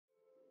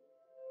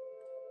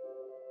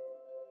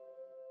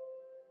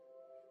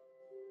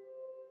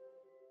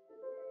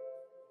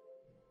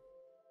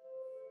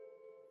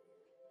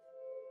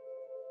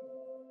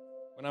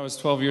When I was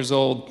 12 years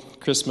old,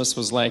 Christmas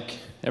was like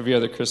every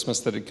other Christmas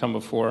that had come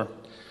before.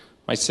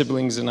 My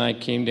siblings and I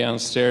came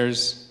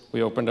downstairs.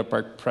 We opened up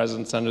our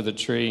presents under the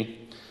tree.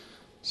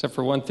 Except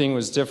for one thing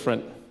was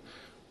different.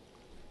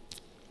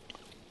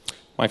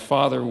 My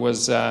father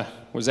was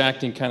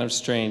acting kind of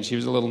strange. He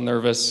was a little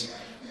nervous.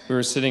 We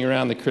were sitting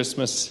around the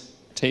Christmas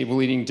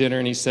table eating dinner,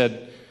 and he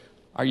said,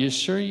 "Are you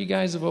sure you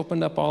guys have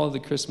opened up all of the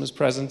Christmas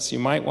presents? You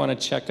might want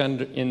to check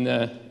in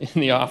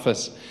the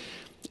office."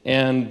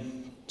 And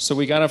so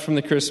we got up from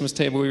the Christmas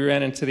table, we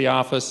ran into the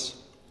office,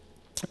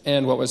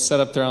 and what was set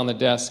up there on the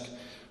desk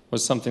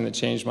was something that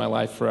changed my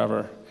life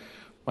forever.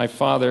 My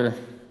father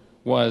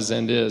was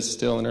and is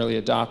still an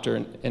early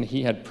adopter, and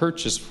he had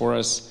purchased for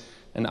us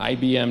an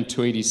IBM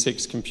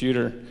 286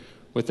 computer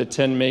with a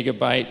 10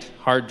 megabyte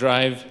hard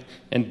drive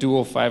and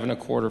dual 5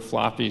 1/4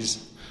 floppies.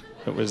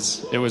 It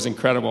was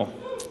incredible.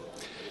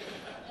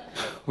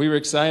 We were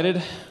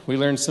excited. We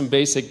learned some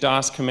basic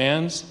DOS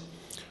commands.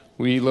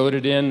 We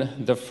loaded in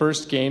the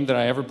first game that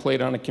I ever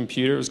played on a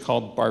computer. It was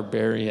called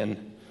Barbarian,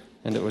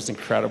 and it was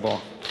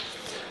incredible.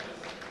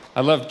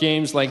 I loved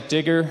games like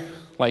Digger,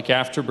 like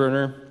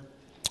Afterburner,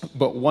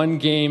 but one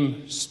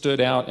game stood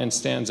out and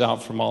stands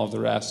out from all of the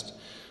rest.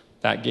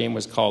 That game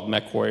was called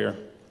MechWarrior.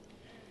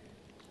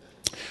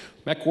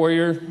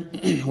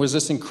 MechWarrior was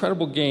this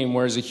incredible game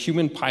where, as a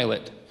human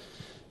pilot,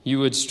 you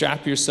would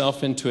strap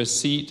yourself into a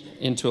seat,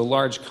 into a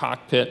large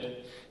cockpit,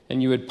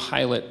 and you would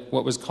pilot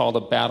what was called a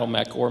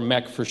BattleMech, or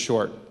mech for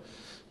short.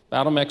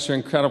 BattleMechs are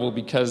incredible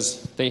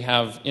because they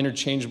have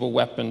interchangeable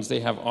weapons, they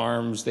have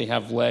arms, they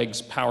have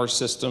legs, power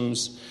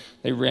systems,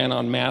 they ran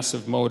on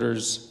massive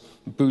motors,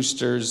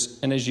 boosters,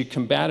 and as you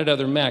combated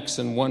other mechs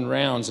and won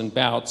rounds and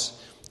bouts,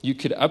 you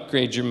could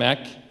upgrade your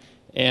mech,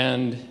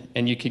 and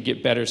you could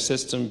get better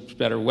systems,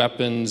 better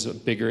weapons, a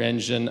bigger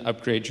engine,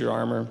 upgrade your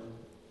armor.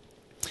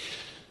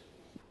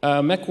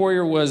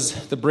 MechWarrior was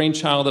the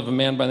brainchild of a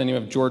man by the name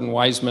of Jordan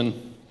Weisman.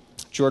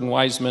 Jordan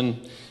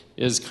Weisman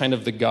is kind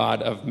of the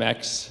god of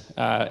mechs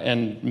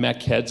and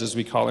mech heads, as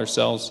we call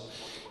ourselves.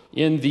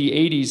 In the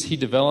 80s, he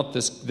developed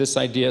this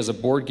idea as a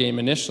board game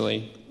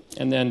initially,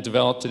 and then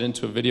developed it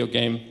into a video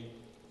game,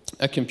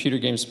 a computer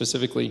game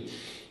specifically.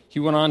 He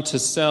went on to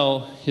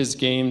sell his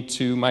game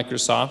to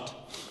Microsoft,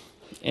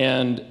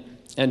 and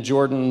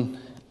Jordan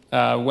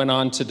went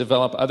on to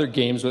develop other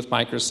games with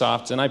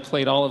Microsoft, and I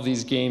played all of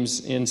these games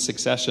in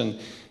succession.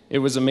 It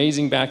was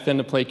amazing back then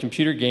to play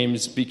computer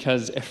games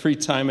because every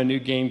time a new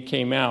game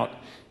came out,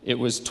 it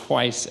was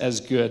twice as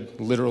good.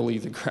 Literally,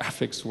 the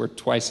graphics were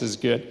twice as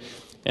good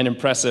and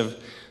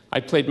impressive. I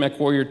played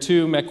MechWarrior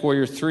 2,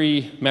 MechWarrior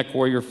 3,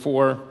 MechWarrior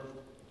 4.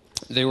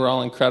 They were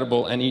all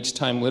incredible, and each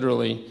time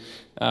literally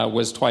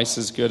was twice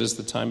as good as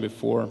the time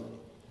before.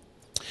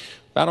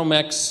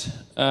 BattleMechs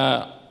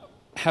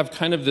have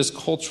kind of this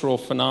cultural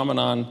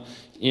phenomenon.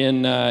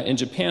 In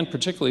Japan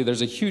particularly,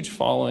 there's a huge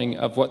following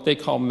of what they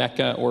call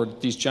mecha, or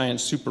these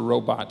giant super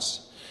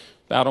robots.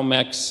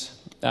 BattleMechs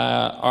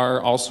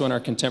are also in our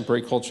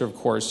contemporary culture, of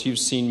course. You've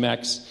seen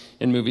mechs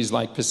in movies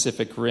like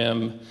Pacific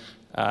Rim.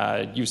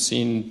 You've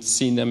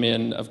seen them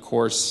in, of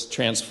course,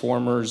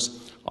 Transformers.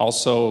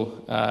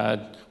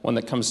 Also, one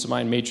that comes to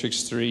mind,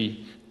 Matrix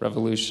 3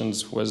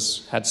 Revolutions,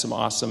 had some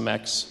awesome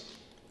mechs.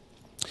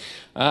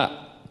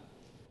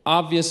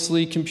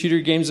 Obviously, computer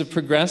games have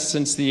progressed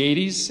since the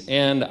 80s,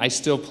 and I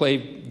still play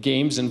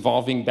games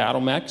involving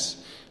BattleMechs.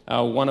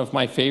 One of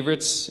my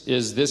favorites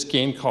is this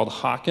game called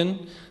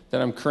Haken that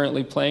I'm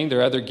currently playing. There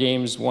are other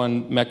games,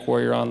 one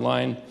MechWarrior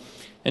Online.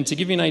 And to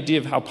give you an idea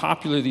of how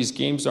popular these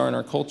games are in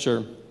our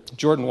culture,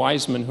 Jordan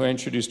Weisman, who I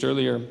introduced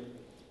earlier,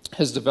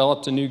 has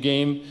developed a new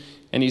game,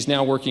 and he's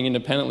now working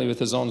independently with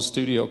his own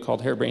studio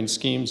called Harebrained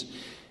Schemes.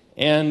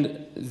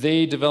 And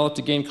they developed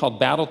a game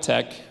called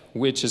BattleTech,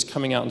 which is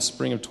coming out in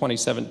spring of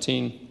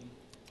 2017.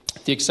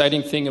 The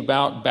exciting thing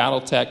about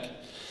BattleTech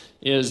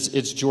is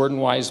it's Jordan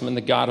Weisman,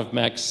 the god of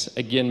mechs,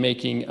 again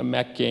making a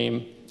mech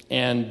game.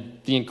 And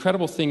the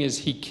incredible thing is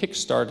he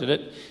kickstarted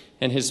it,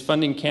 and his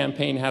funding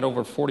campaign had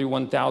over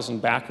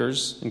 41,000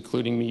 backers,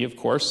 including me, of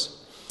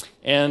course,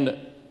 and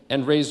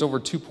raised over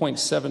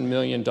 $2.7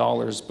 million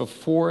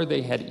before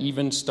they had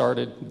even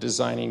started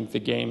designing the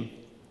game.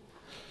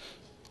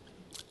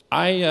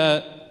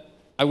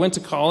 I went to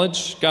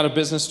college, got a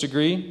business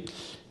degree,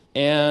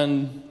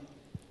 and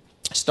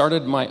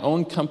started my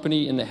own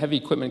company in the heavy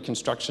equipment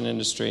construction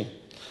industry.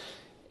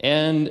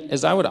 And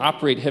as I would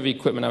operate heavy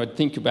equipment, I would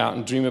think about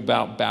and dream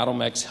about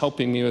BattleMechs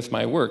helping me with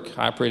my work.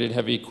 I operated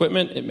heavy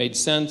equipment. It made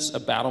sense. A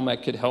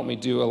BattleMech could help me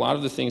do a lot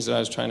of the things that I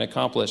was trying to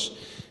accomplish.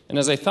 And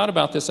as I thought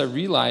about this, I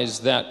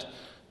realized that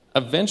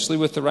eventually,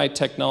 with the right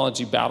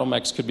technology,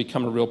 BattleMechs could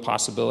become a real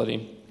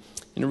possibility.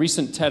 In a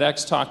recent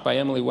TEDx talk by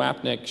Emily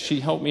Wapnick, she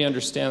helped me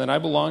understand that I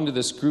belong to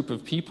this group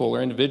of people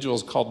or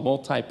individuals called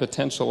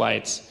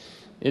multi-potentialites.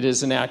 It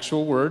is an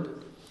actual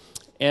word.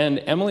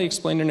 And Emily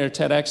explained in her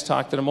TEDx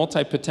talk that a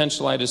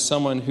multi-potentialite is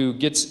someone who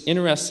gets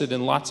interested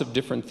in lots of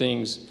different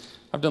things.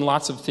 I've done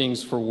lots of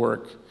things for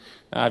work.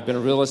 I've been a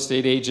real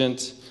estate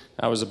agent.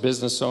 I was a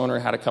business owner,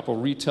 had a couple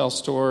retail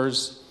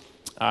stores.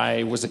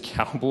 I was a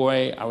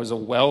cowboy. I was a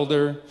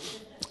welder.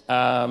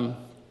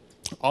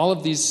 all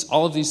of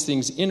these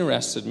things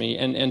interested me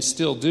and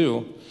still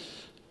do.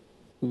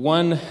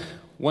 One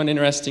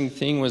interesting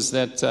thing was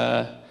that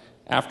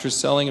after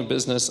selling a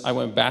business, I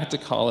went back to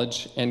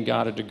college and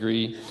got a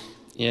degree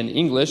in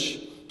English,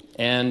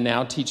 and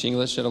now teach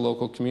English at a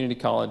local community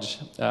college.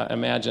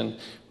 Imagine.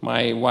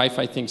 My wife,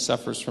 I think,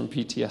 suffers from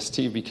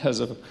PTSD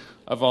because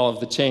of all of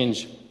the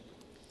change.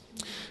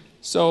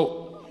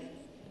 So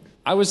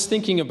I was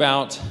thinking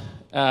about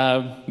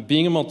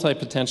being a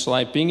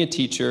multi-potentialite, being a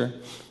teacher,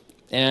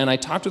 and I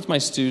talked with my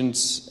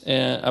students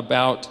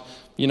about,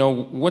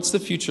 what's the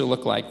future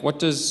look like? What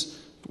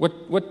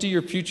do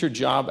your future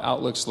job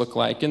outlooks look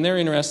like? And they're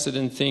interested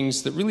in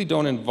things that really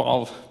don't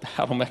involve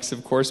BattleMechs,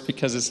 of course,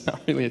 because it's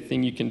not really a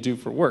thing you can do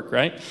for work,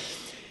 right?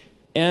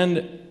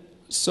 And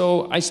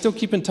so I still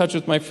keep in touch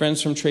with my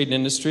friends from trade and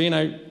industry,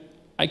 and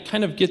I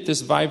kind of get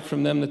this vibe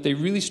from them that they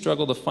really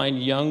struggle to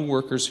find young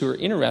workers who are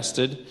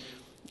interested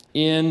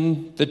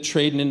in the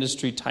trade and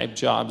industry type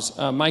jobs.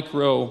 Mike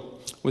Rowe,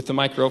 with the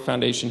Mike Rowe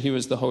Foundation, he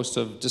was the host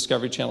of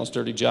Discovery Channel's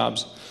Dirty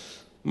Jobs.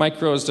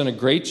 Mike Rowe has done a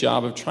great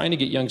job of trying to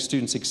get young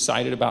students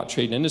excited about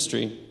trade and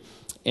industry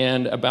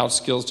and about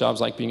skills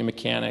jobs like being a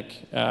mechanic,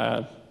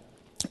 an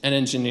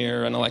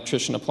engineer, an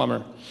electrician, a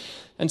plumber.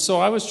 And so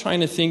I was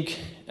trying to think,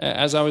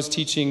 as I was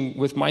teaching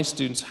with my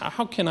students,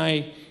 how can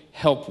I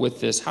help with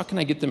this? How can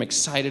I get them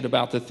excited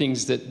about the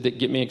things that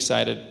get me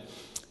excited?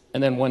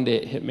 And then one day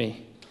it hit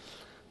me.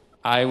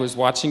 I was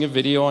watching a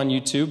video on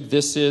YouTube.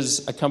 This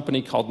is a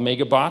company called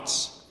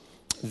Megabots.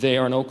 They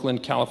are an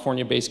Oakland,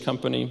 California-based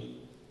company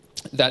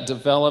that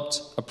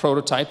developed a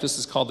prototype. This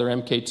is called their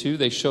MK2.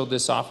 They showed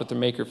this off at the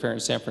Maker Faire in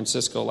San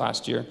Francisco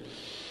last year.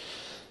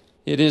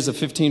 It is a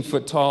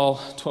 15-foot tall,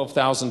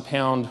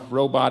 12,000-pound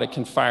robot. It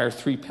can fire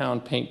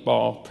 3-pound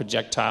paintball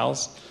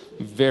projectiles.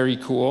 Very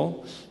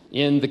cool.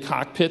 In the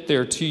cockpit,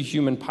 there are 2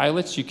 human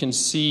pilots. You can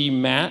see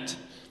Matt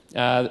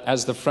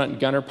as the front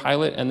gunner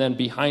pilot, and then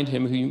behind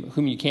him,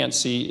 whom you can't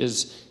see,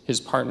 is his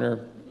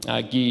partner,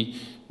 Guy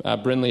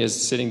Brindley,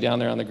 is sitting down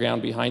there on the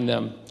ground behind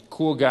them.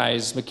 Cool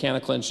guys,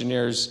 mechanical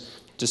engineers,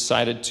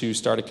 decided to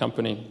start a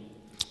company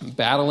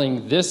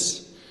battling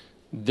this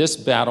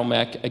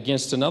BattleMech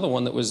against another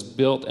one that was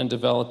built and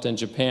developed in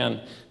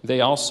Japan.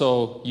 They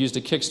also used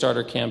a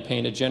Kickstarter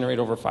campaign to generate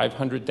over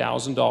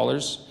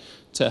 $500,000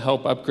 to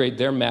help upgrade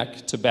their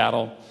mech to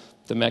battle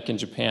the mech in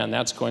Japan.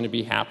 That's going to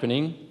be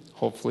happening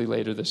hopefully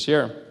later this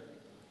year.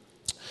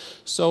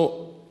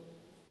 So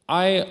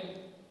I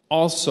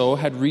also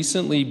had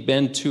recently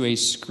been to a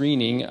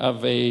screening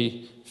of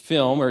a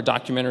film or a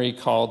documentary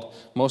called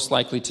Most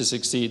Likely to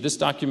Succeed. This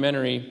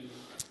documentary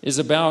is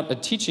about a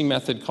teaching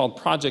method called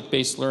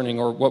project-based learning,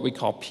 or what we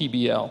call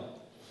PBL.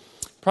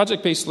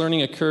 Project-based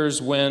learning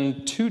occurs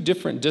when 2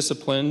 different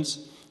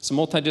disciplines, it's a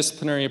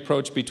multidisciplinary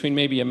approach between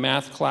maybe a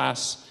math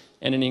class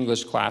and an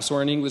English class,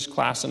 or an English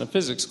class and a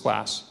physics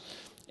class.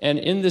 And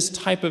in this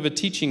type of a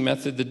teaching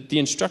method, the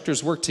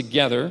instructors work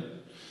together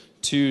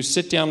to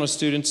sit down with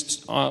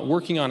students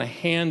working on a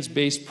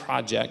hands-based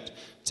project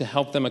to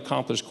help them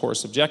accomplish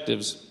course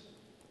objectives.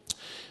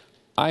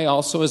 I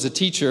also, as a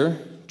teacher,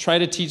 try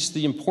to teach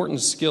the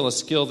important skill, a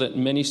skill that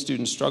many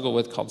students struggle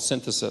with, called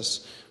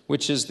synthesis,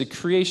 which is the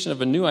creation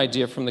of a new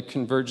idea from the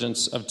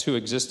convergence of 2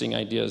 existing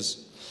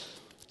ideas.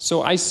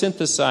 So I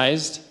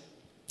synthesized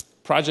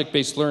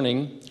project-based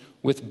learning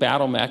with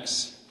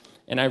BattleMechs,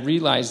 and I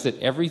realized that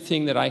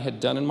everything that I had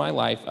done in my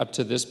life up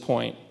to this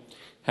point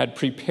had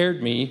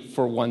prepared me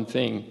for one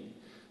thing: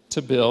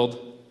 to build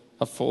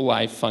a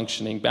full-life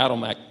functioning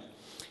BattleMech.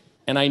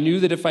 And I knew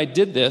that if I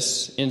did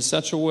this in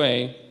such a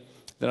way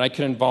that I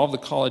could involve the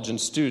college and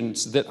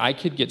students, that I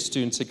could get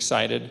students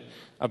excited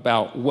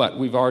about what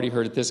we've already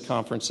heard at this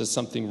conference as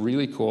something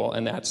really cool,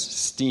 and that's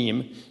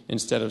STEAM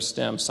instead of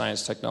STEM,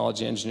 science,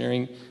 technology,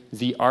 engineering,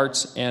 the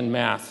arts, and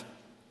math.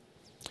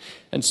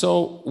 And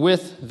so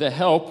with the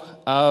help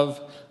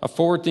of a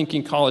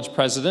forward-thinking college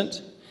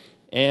president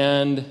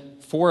and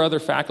 4 other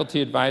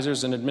faculty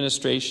advisors and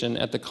administration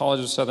at the College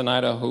of Southern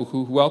Idaho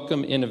who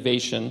welcome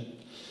innovation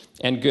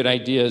and good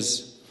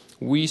ideas,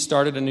 we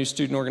started a new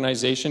student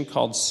organization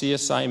called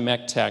CSI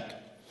Mech Tech,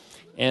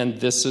 and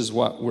this is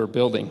what we're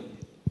building.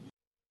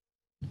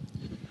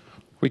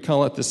 We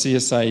call it the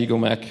CSI Eagle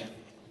Mech.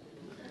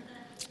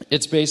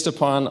 It's based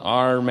upon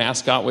our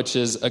mascot, which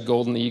is a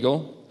golden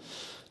eagle.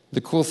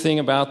 The cool thing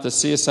about the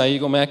CSI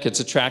Eagle Mech, it's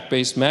a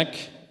track-based mech.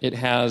 It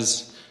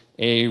has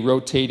a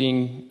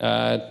rotating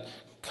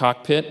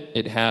cockpit.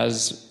 It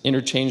has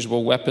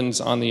interchangeable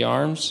weapons on the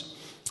arms.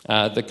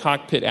 The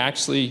cockpit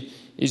actually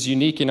is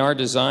unique in our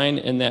design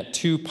in that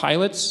 2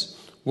 pilots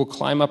will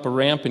climb up a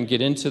ramp and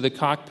get into the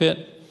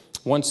cockpit.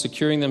 Once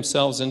securing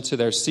themselves into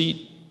their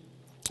seat,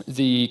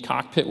 the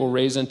cockpit will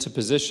raise into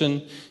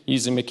position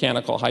using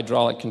mechanical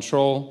hydraulic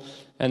control,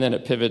 and then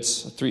it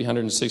pivots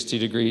 360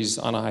 degrees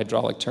on a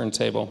hydraulic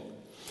turntable.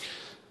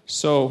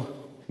 So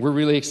we're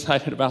really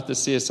excited about the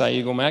CSI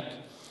Eagle Mech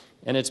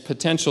and its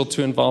potential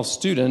to involve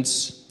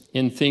students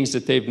in things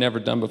that they've never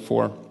done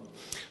before.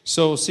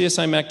 So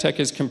CSI Mech Tech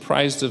is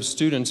comprised of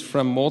students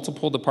from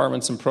multiple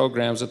departments and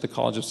programs at the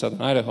College of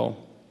Southern Idaho.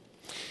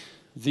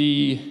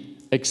 The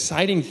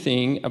exciting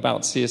thing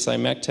about CSI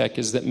Mech Tech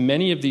is that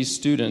many of these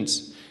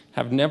students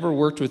have never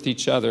worked with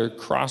each other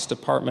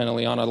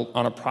cross-departmentally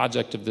on a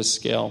project of this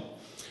scale.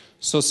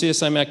 So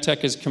CSI Mech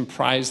Tech is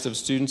comprised of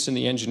students in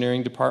the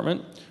engineering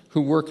department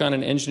who work on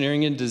an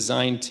engineering and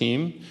design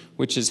team,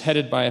 which is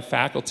headed by a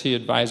faculty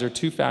advisor,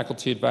 2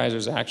 faculty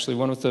advisors actually,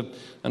 one with an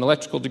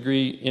electrical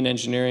degree in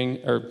engineering,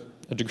 or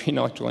a degree in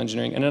electrical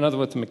engineering, and another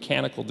with a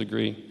mechanical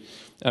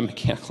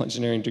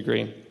engineering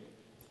degree.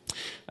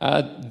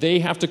 They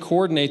have to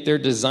coordinate their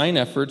design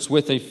efforts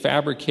with a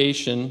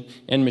fabrication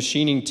and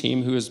machining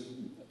team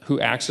who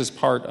acts as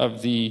part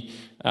of the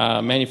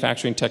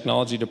manufacturing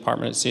technology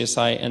department at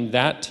CSI, and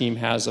that team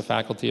has a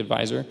faculty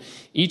advisor.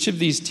 Each of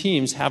these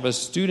teams have a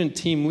student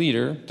team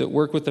leader that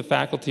work with the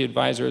faculty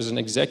advisor as an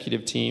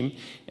executive team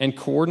and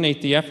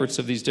coordinate the efforts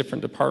of these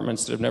different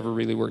departments that have never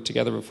really worked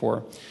together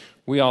before.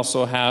 We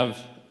also have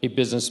a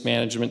business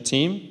management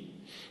team,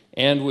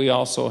 and we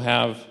also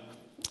have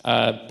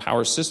a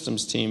power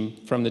systems team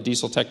from the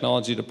diesel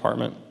technology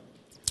department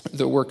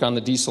that work on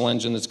the diesel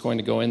engine that's going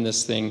to go in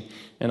this thing,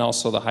 and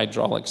also the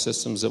hydraulic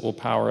systems that will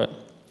power it.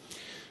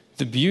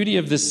 The beauty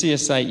of the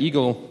CSI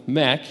Eagle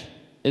mech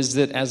is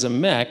that as a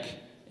mech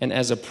and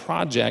as a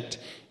project,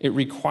 it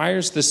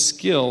requires the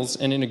skills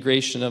and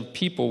integration of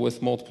people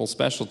with multiple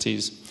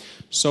specialties.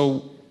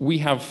 So we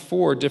have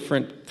 4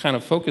 different kind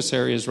of focus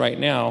areas right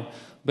now,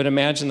 but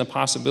imagine the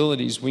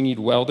possibilities. We need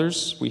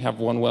welders. We have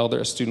 1 welder,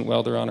 a student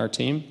welder on our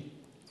team.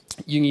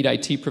 You need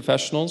IT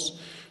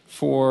professionals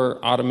for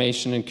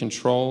automation and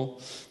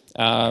control.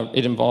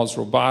 It involves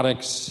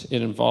robotics.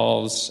 It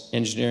involves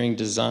engineering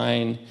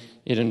design.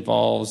 It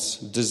involves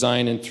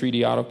design in 3D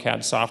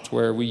AutoCAD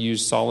software. We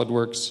use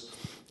SolidWorks.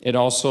 It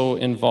also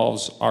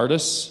involves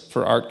artists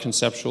for art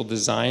conceptual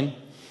design.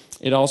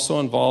 It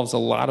also involves a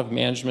lot of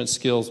management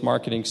skills,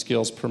 marketing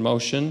skills,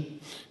 promotion,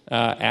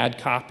 ad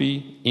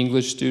copy,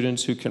 English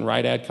students who can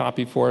write ad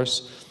copy for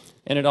us.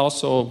 And it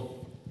also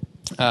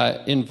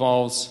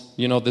involves,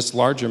 this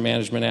larger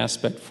management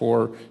aspect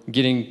for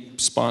getting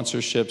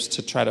sponsorships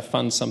to try to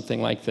fund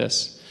something like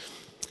this.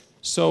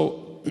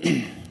 So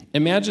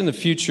imagine the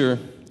future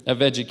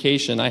of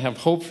education. I have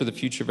hope for the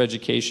future of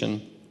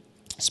education,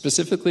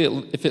 specifically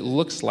if it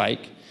looks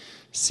like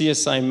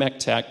CSI Mech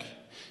Tech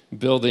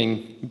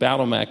building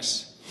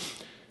BattleMechs.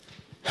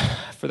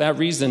 For that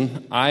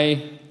reason,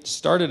 I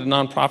started a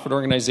nonprofit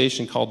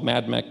organization called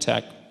Mad Mech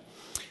Tech.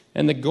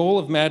 And the goal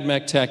of Mad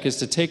Mech Tech is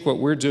to take what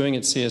we're doing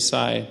at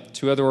CSI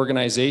to other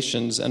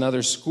organizations and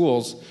other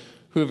schools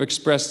who have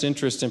expressed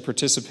interest in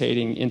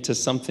participating into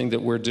something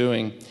that we're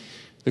doing.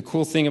 The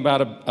cool thing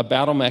about a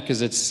BattleMech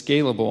is it's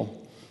scalable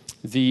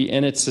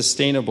and it's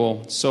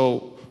sustainable.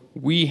 So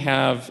we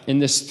have, in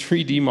this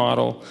 3D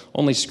model,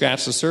 only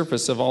scratched the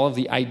surface of all of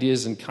the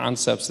ideas and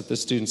concepts that the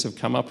students have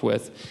come up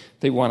with.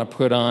 They want to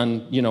put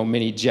on,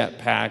 mini jet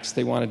packs.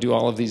 They want to do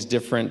all of these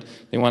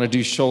they want to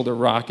do shoulder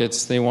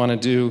rockets. They want to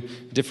do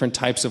different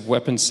types of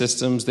weapon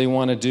systems. They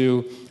want to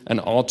do an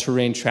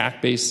all-terrain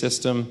track-based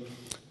system.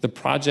 The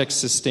project's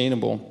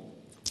sustainable.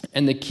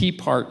 And the key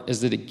part is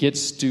that it gets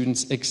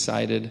students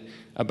excited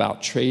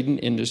about trade and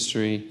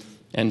industry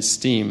and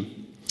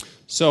STEAM.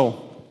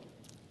 So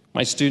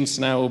my students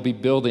and I will be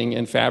building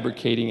and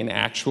fabricating an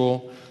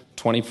actual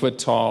 20-foot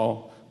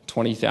tall,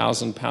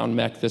 20,000-pound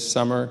mech this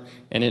summer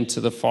and into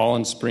the fall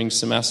and spring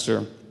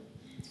semester.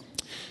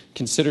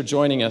 Consider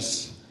joining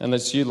us, and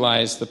let's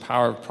utilize the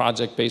power of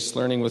project-based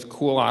learning with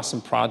cool,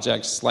 awesome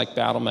projects like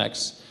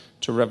BattleMechs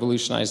to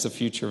revolutionize the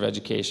future of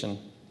education.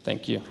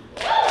 Thank you.